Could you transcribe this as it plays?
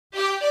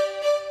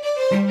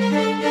Howdy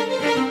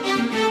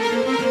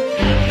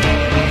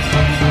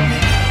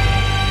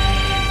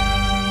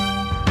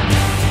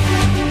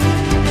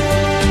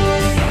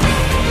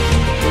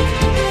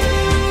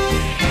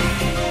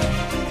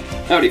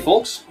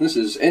folks, this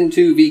is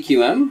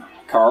N2VQM,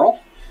 Carl,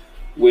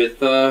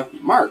 with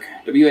Mark,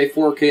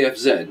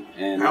 WA4KFZ.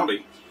 And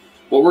howdy.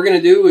 What we're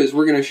going to do is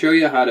we're going to show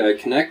you how to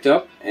connect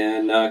up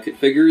and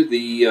configure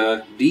the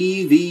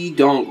DV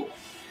dongle.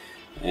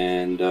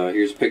 And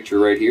here's a picture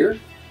right here.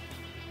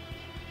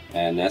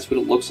 And that's what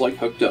it looks like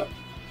hooked up.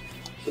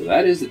 So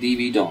that is the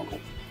DV dongle.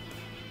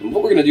 And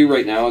what we're going to do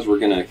right now is we're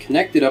going to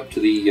connect it up to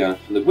the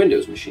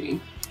Windows machine.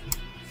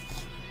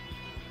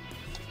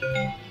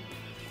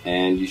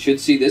 And you should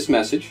see this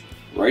message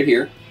right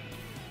here.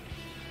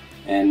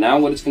 And now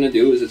what it's going to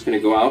do is it's going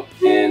to go out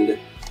and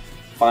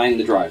find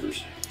the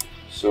drivers.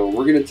 So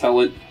we're going to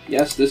tell it,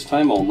 yes, this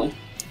time only.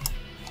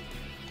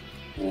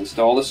 And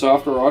install the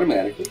software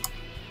automatically.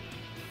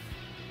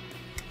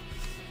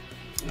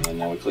 And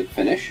now we click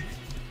finish.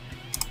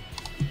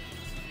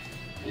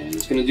 And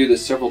it's going to do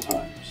this several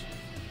times.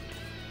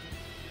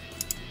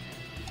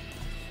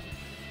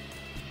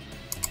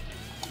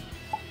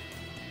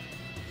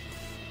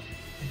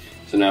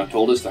 So now it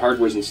told us the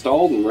hardware is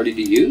installed and ready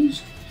to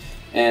use.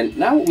 And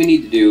now what we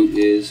need to do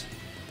is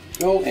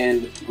go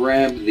and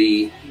grab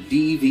the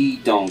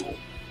DV dongle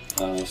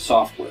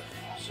software.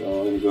 So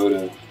I'm going to go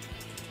to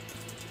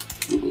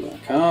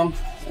google.com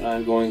and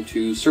I'm going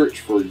to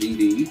search for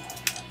DV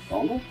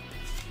dongle.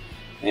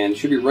 And it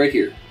should be right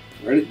here,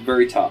 right at the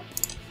very top.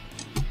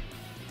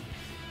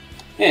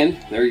 And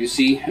there you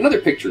see another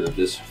picture of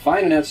this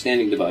fine and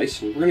outstanding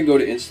device. And we're going to go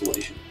to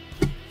installation.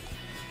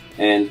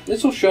 And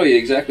this will show you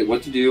exactly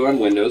what to do on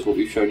Windows, what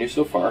we've shown you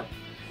so far,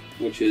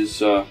 which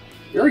is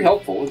very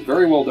helpful. It's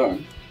very well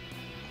done.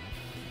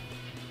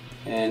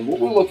 And what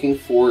we're looking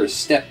for is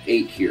step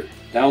 8 here.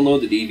 Download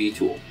the DV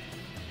tool.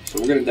 So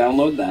we're going to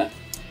download that.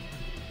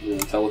 We're going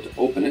to tell it to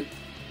open it.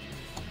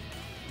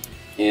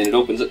 And it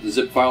opens up the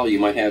zip file. You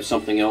might have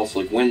something else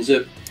like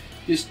WinZip.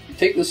 Just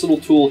take this little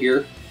tool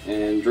here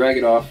and drag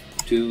it off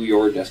to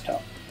your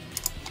desktop.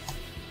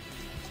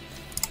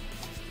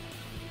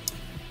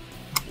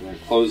 We're going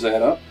to close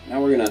that up.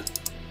 Now we're going to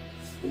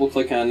double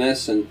click on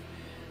this, and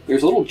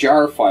there's a little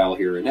jar file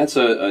here, and that's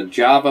a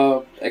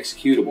Java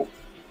executable.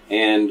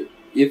 And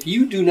if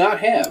you do not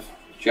have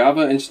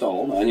Java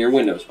installed on your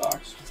Windows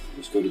box,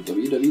 just go to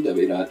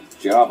www.java.com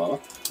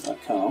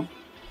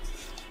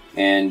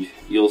and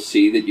you'll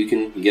see that you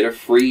can get a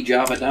free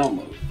Java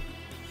download.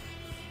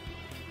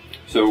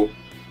 So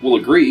we'll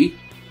agree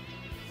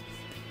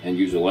and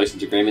use a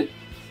license agreement,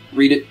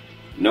 read it,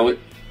 know it,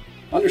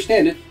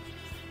 understand it,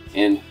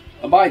 and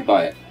abide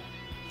by it.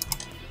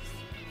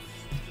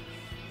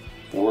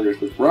 So we're going to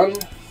click run,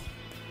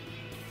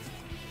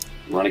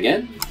 run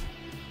again,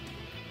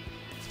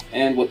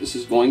 and what this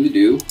is going to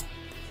do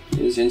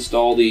is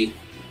install the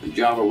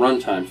Java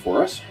runtime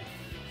for us.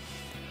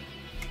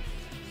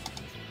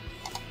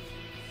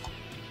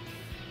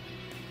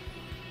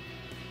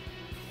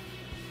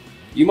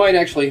 You might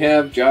actually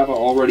have Java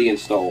already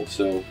installed,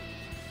 so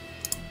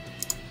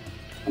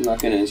I'm not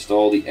going to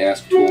install the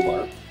Ask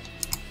toolbar.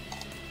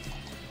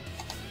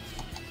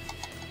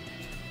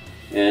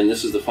 And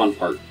this is the fun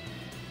part.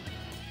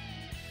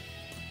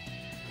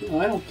 Well,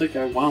 I don't think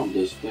I wound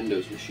this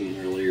Windows machine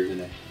earlier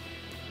today.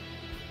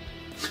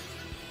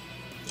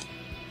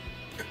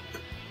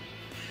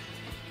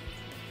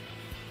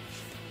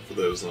 For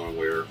those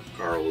unaware,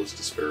 Carl is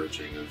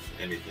disparaging of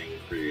anything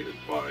created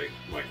by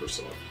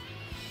Microsoft.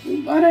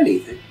 Not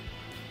anything.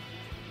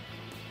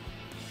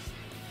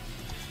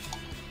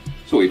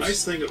 So the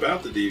nice thing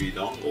about the DV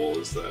dongle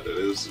is that it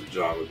is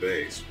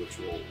Java-based, which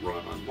will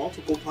run on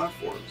multiple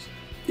platforms.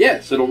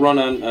 Yes, it'll run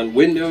on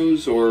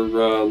Windows or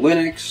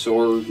Linux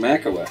or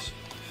Mac OS.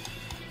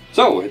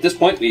 So at this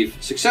point we've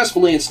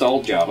successfully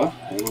installed Java,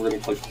 and we're going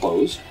to click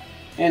close.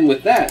 And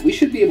with that, we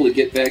should be able to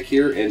get back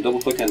here and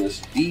double click on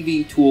this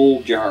DV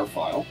tool jar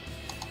file.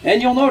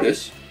 And you'll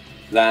notice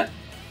that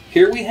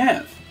here we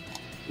have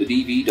the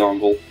DV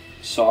dongle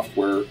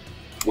software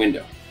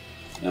window.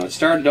 Now it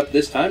started up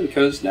this time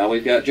because now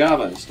we've got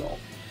Java installed.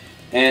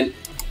 And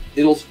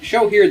it'll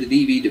show here the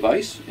DV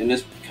device. In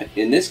this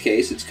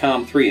case, it's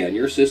COM3. On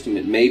your system,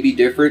 it may be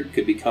different. It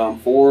could be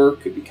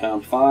COM4, could be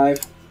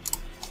COM5.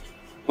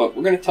 But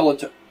we're going to tell it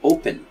to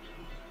open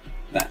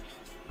that.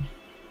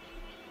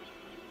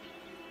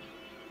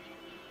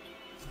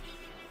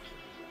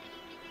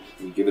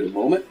 We give it a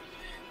moment.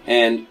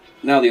 And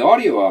now the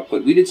audio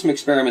output, we did some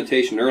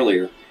experimentation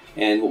earlier.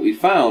 And what we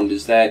found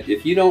is that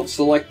if you don't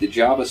select the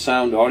Java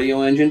Sound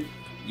Audio Engine,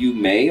 you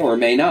may or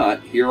may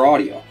not hear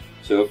audio.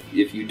 So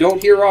if you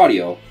don't hear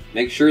audio,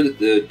 make sure that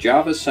the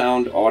Java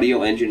Sound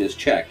Audio Engine is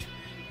checked,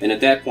 and at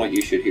that point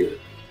you should hear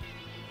it.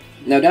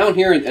 Now down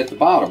here at the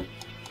bottom,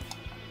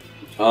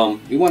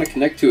 we want to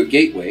connect to a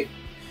gateway,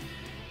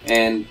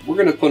 and we're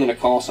going to put in a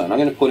call sign. I'm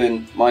going to put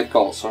in my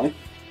call sign,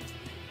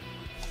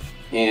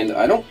 and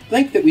I don't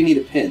think that we need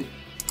a pin.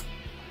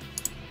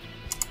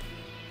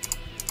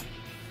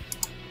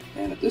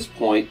 And at this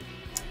point,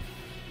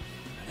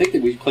 I think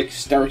that we click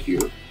start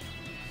here.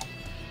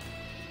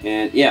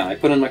 And yeah, I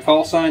put in my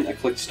call sign, I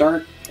click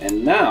start,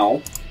 and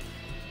now,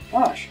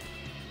 gosh,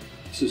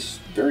 this is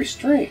very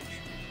strange.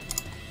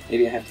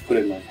 Maybe I have to put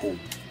it in my pen.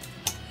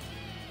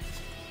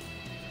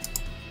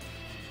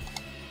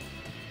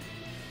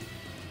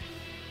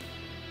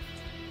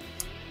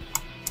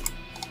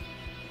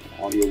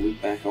 Audio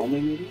loop back only,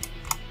 maybe?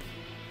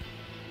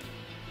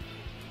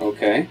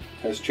 Okay,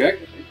 test check.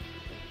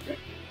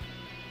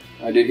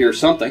 I did hear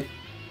something.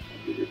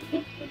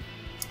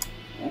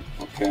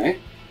 Okay.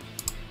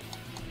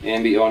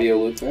 Ambi audio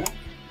loop back.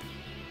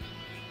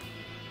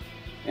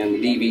 And the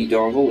DV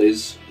dongle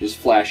is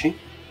flashing,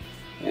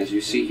 as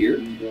you see here.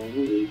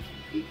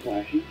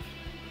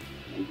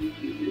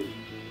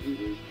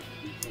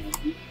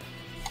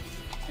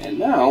 And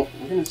now,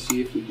 we're going to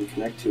see if we can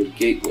connect to a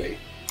gateway.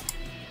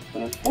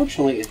 But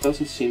unfortunately, it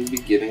doesn't seem to be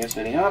giving us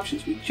any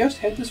options. We just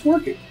had this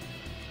working.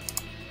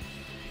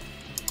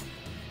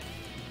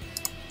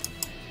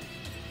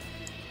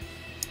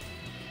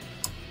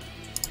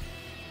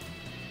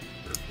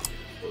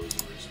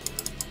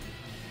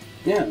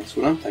 Yeah, that's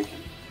what I'm thinking.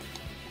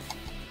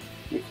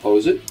 Let me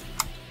close it.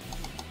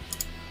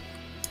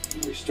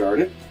 And restart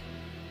it.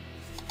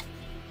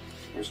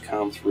 There's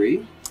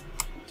COM3.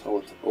 Tell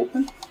it to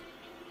open.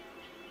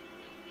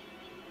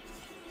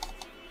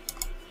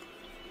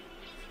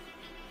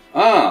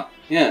 Ah,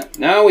 yeah,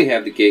 now we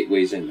have the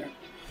gateways in there.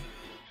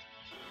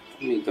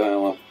 Let me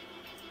dial up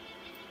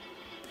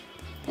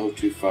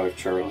 025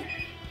 Charlie.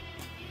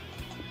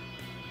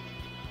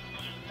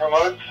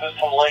 Remote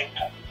system linked.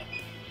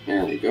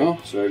 There we go.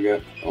 So I've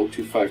got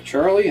 025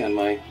 Charlie on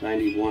my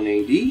 91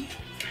 AD.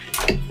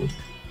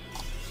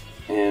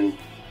 And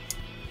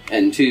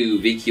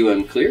N2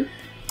 VQM clear.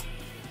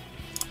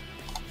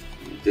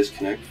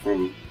 Disconnect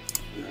from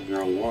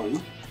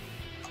 01.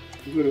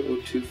 We'll go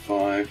to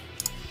 025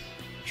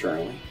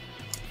 Charlie.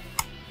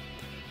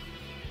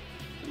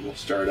 And we'll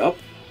start up.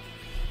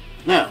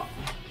 Now,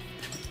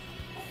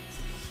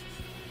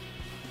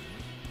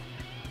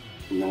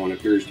 no one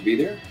appears to be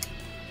there.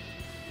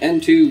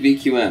 N2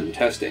 VQM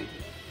testing.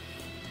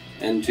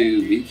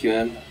 N2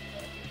 VQM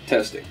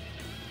testing.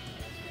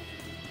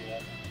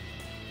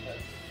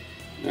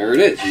 There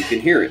it is. You can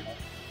hear it.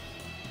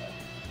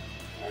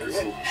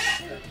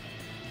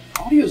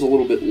 Audio's a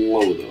little bit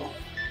low though.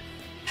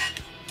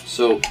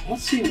 So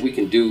let's see what we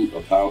can do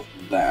about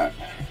that.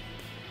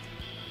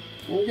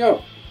 There we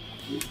go.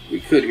 We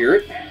could hear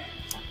it.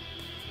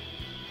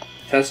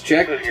 Test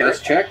check,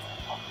 test check.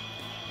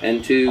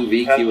 N2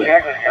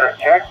 VQM.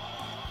 Check.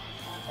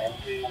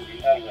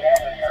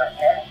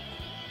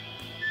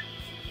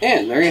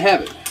 And there you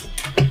have it.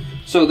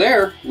 So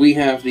there we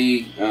have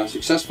the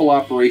successful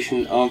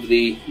operation of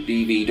the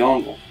DV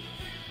dongle.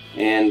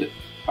 And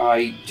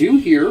I do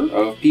hear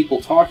of people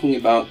talking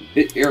about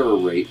bit error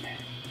rate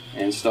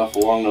and stuff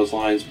along those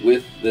lines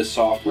with this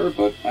software,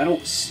 but I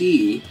don't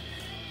see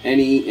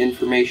any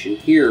information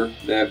here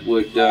that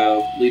would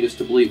lead us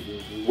to believe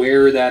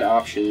where that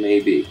option may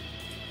be.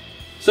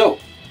 So,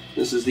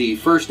 this is the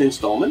first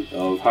installment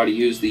of how to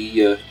use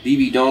the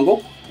DV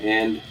dongle,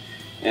 and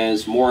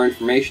as more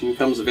information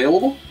becomes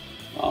available,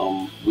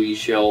 we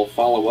shall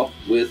follow up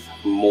with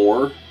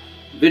more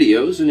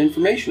videos and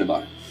information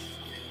about it.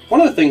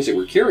 One of the things that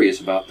we're curious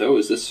about, though,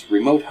 is this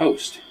remote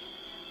host.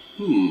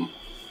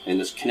 And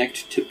this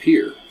connect to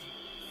peer.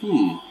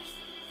 I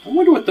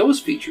wonder what those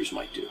features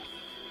might do.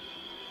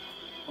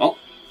 Well,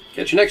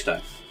 catch you next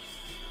time.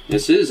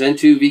 This is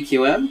N2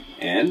 VQM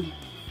and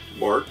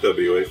Mark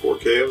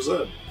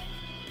WA4KFZ.